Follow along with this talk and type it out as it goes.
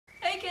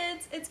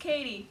it's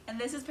Katie, and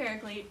this is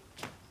Paraclete.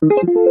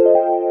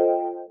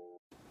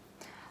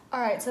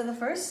 Alright, so the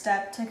first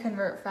step to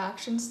convert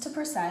fractions to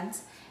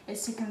percents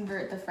is to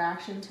convert the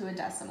fraction to a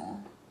decimal.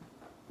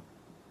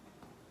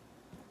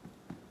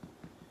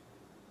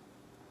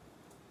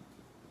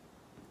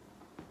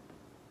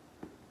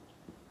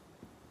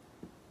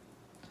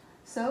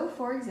 So,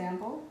 for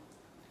example,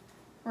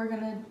 we're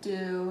going to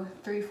do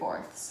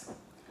 3/4.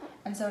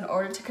 And so in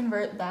order to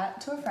convert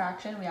that to a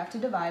fraction, we have to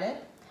divide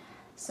it.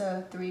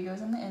 So 3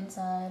 goes on the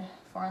inside,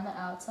 4 on the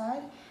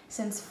outside.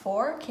 Since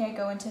 4 can't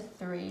go into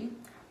 3,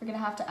 we're going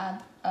to have to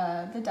add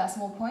the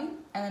decimal point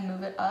and then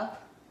move it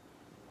up.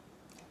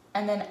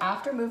 And then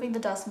after moving the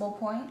decimal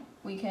point,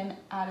 we can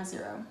add a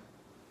 0.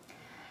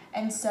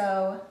 And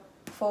so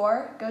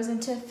 4 goes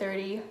into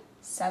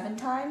 37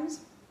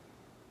 times.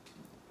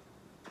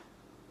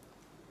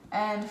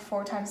 And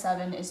 4 times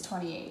 7 is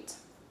 28.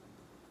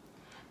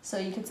 So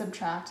you can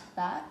subtract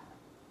that,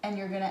 and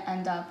you're going to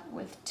end up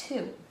with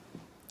 2.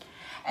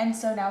 And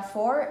so now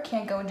 4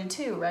 can't go into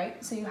 2,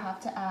 right? So you have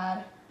to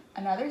add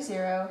another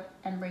 0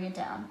 and bring it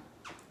down.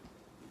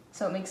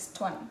 So it makes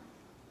 20.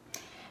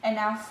 And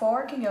now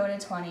 4 can go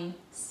into 20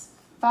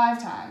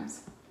 5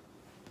 times.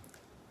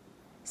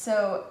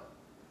 So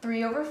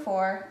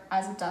 3/4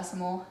 as a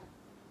decimal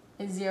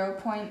is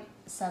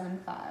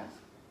 0.75.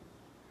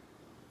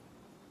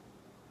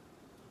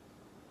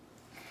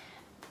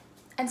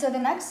 And so the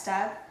next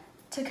step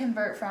to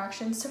convert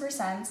fractions to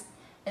percents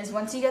is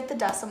once you get the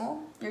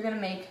decimal, you're going to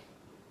make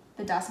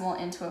the decimal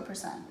into a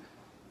percent.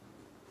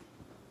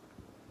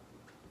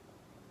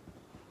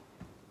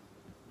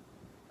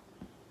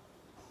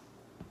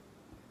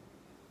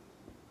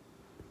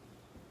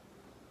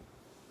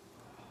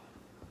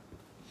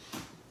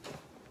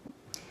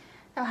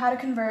 Now, how to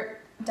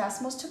convert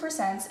decimals to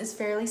percents is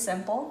fairly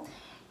simple.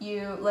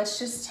 Let's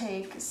just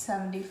take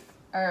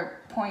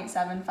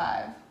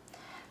 0.75.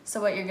 So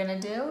what you're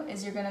going to do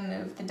is you're going to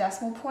move the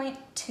decimal point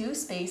 2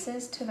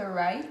 spaces to the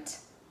right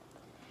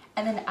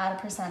and then add a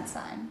percent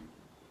sign.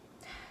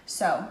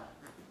 So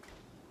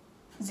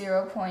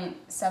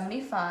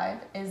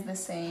 0.75 is the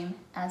same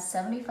as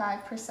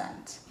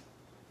 75%.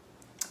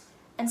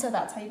 And so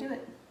that's how you do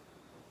it.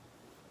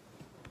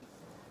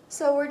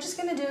 So we're just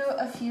going to do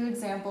a few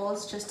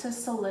examples just to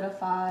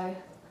solidify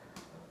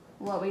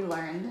what we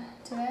learned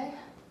today.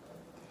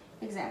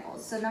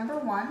 Examples. So number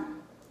 1.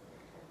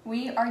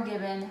 We are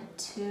given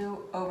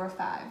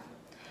 2/5.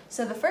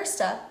 So the first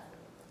step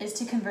is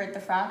to convert the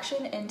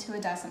fraction into a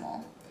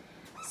decimal.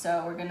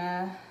 So we're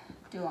gonna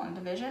do long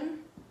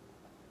division.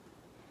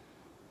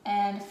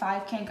 And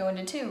 5 can't go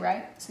into 2,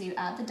 right? So you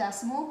add the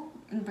decimal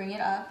and bring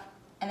it up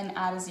and then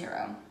add a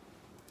 0.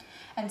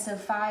 And so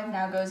 5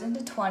 now goes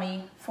into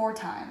 20 4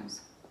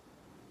 times.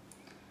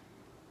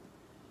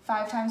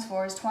 5 times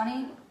 4 is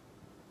 20.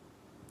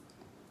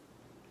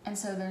 And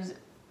so there's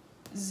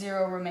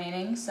 0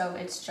 remaining, so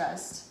it's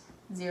just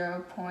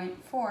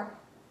 0.4.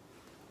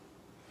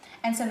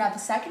 And so now the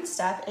second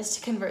step is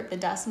to convert the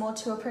decimal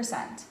to a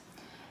percent.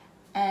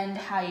 And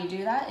how you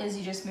do that is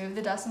you just move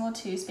the decimal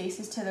 2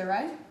 spaces to the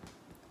right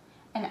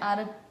and add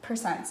a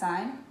percent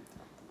sign.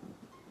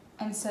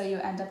 And so you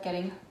end up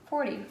getting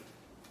 40.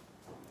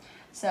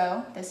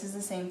 So this is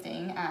the same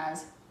thing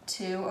as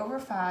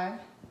 2/5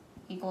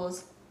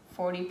 equals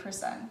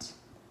 40%.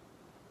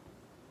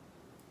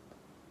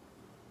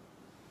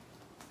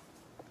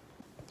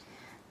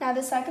 Now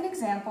the second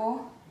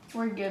example,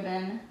 we're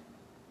given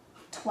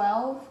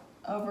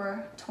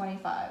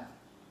 12/25.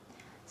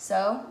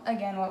 So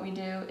again, what we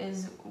do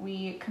is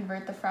we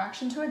convert the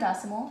fraction to a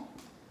decimal.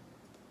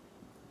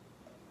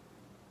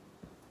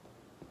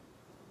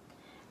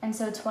 And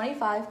so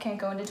 25 can't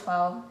go into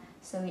 12,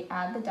 so we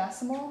add the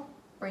decimal,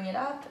 bring it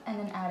up, and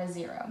then add a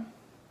 0.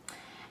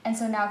 And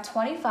so now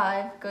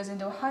 25 goes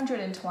into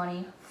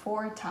 120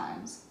 4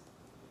 times.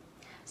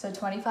 So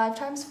 25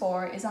 times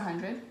 4 is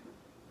 100.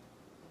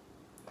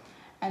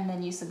 And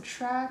then you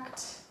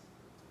subtract,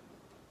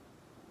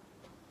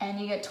 and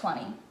you get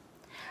 20.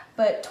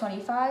 But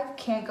 25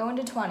 can't go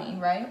into 20,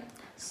 right?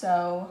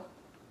 So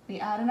we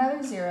add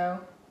another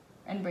 0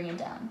 and bring it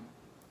down.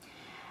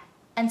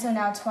 And so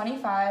now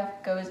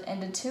 25 goes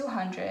into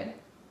 200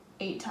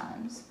 8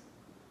 times.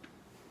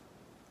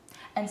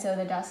 And so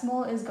the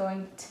decimal is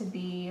going to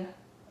be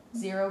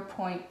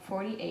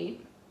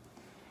 0.48.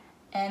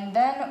 And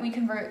then we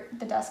convert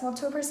the decimal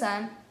to a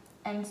percent,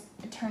 and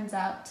it turns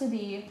out to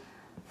be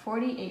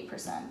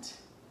 48%.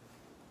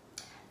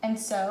 And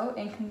so,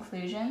 in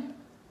conclusion,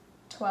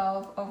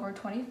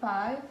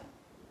 12/25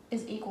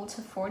 is equal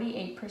to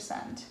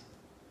 48%.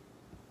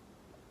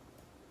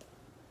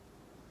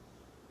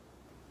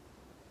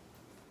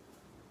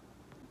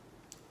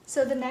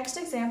 So the next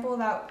example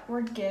that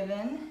we're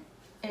given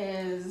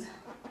is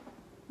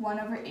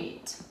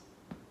 1/8.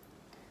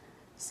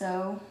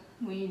 So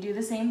we do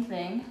the same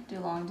thing, do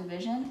long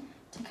division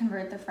to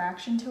convert the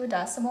fraction to a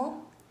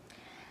decimal.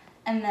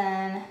 And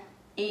then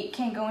 8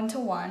 can't go into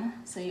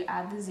 1, so you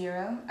add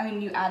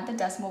you add the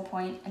decimal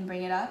point and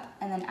bring it up,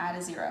 and then add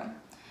a 0.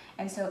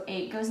 And so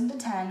 8 goes into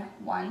 10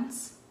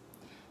 once,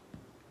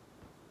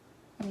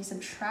 and you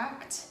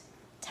subtract.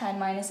 10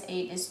 minus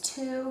 8 is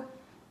 2,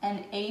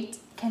 and 8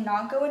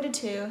 cannot go into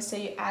 2, so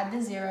you add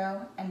the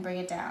 0 and bring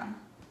it down.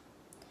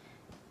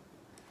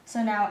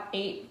 So now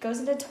 8 goes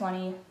into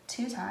 20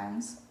 2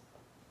 times.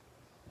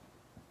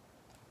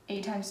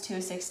 8 times 2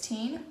 is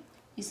 16.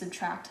 You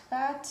subtract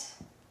that,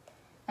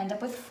 end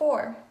up with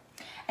 4.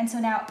 And so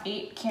now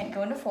 8 can't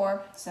go into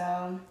 4,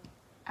 so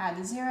add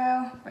the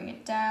 0, bring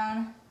it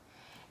down.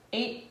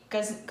 8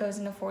 goes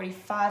into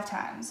 45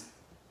 times.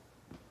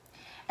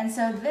 And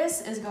so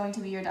this is going to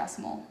be your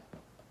decimal.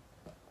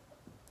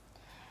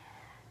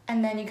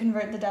 And then you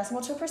convert the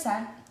decimal to a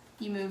percent.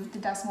 You move the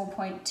decimal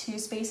point 2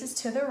 spaces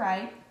to the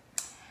right.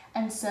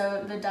 And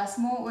so the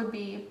decimal would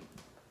be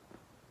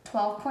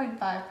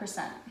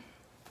 12.5%.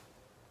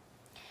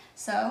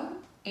 So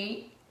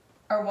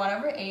 1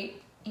 over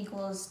 8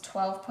 equals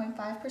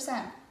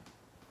 12.5%.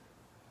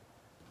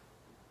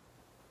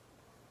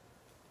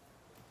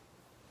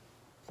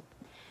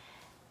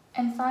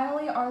 And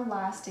finally, our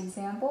last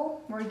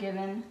example, we're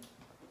given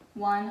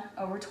 1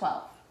 over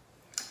 12.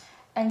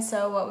 And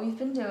so what we've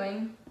been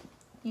doing,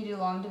 you do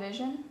long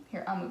division.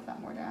 Here, I'll move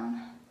that more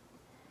down.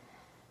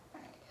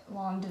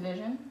 Long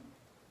division.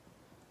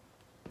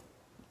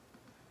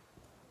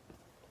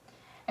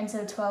 And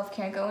so 12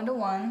 can't go into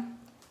 1,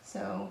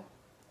 so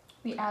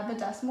we add the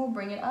decimal,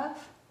 bring it up,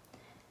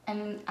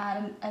 and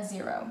add a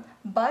 0.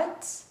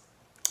 But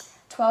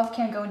 12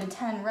 can't go into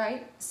 10,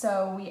 right?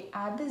 So we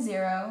add the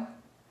 0,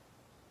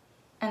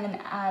 and then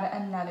add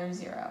another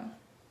 0.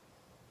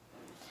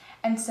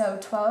 And so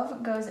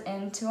 12 goes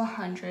into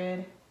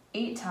 100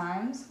 8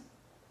 times,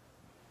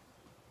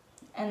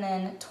 and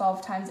then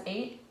 12 times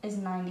 8 is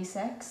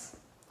 96.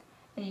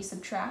 And you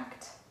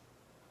subtract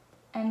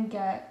and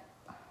get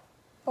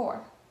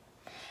 4.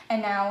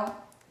 And now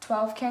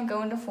 12 can't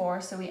go into 4,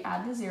 so we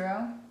add the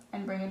 0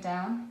 and bring it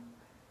down.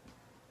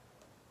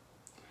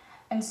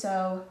 And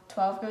so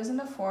 12 goes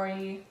into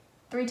 40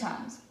 3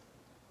 times.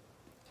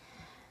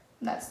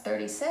 That's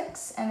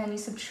 36, and then you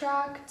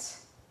subtract,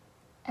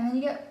 and then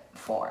you get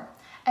 4.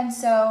 And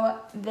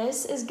so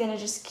this is gonna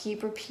just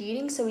keep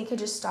repeating, so we could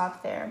just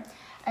stop there.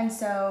 And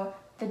so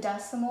the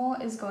decimal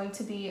is going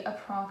to be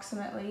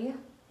approximately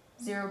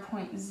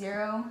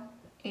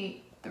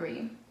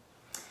 0.083.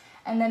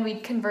 And then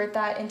we'd convert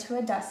that into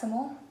a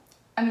decimal,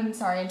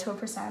 into a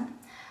percent.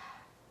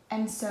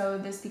 And so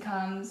this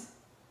becomes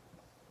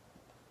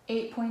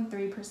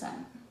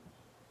 8.3%.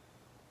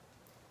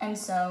 And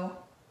so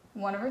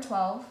 1 over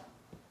 12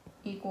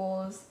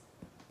 equals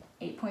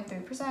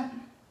 8.3%.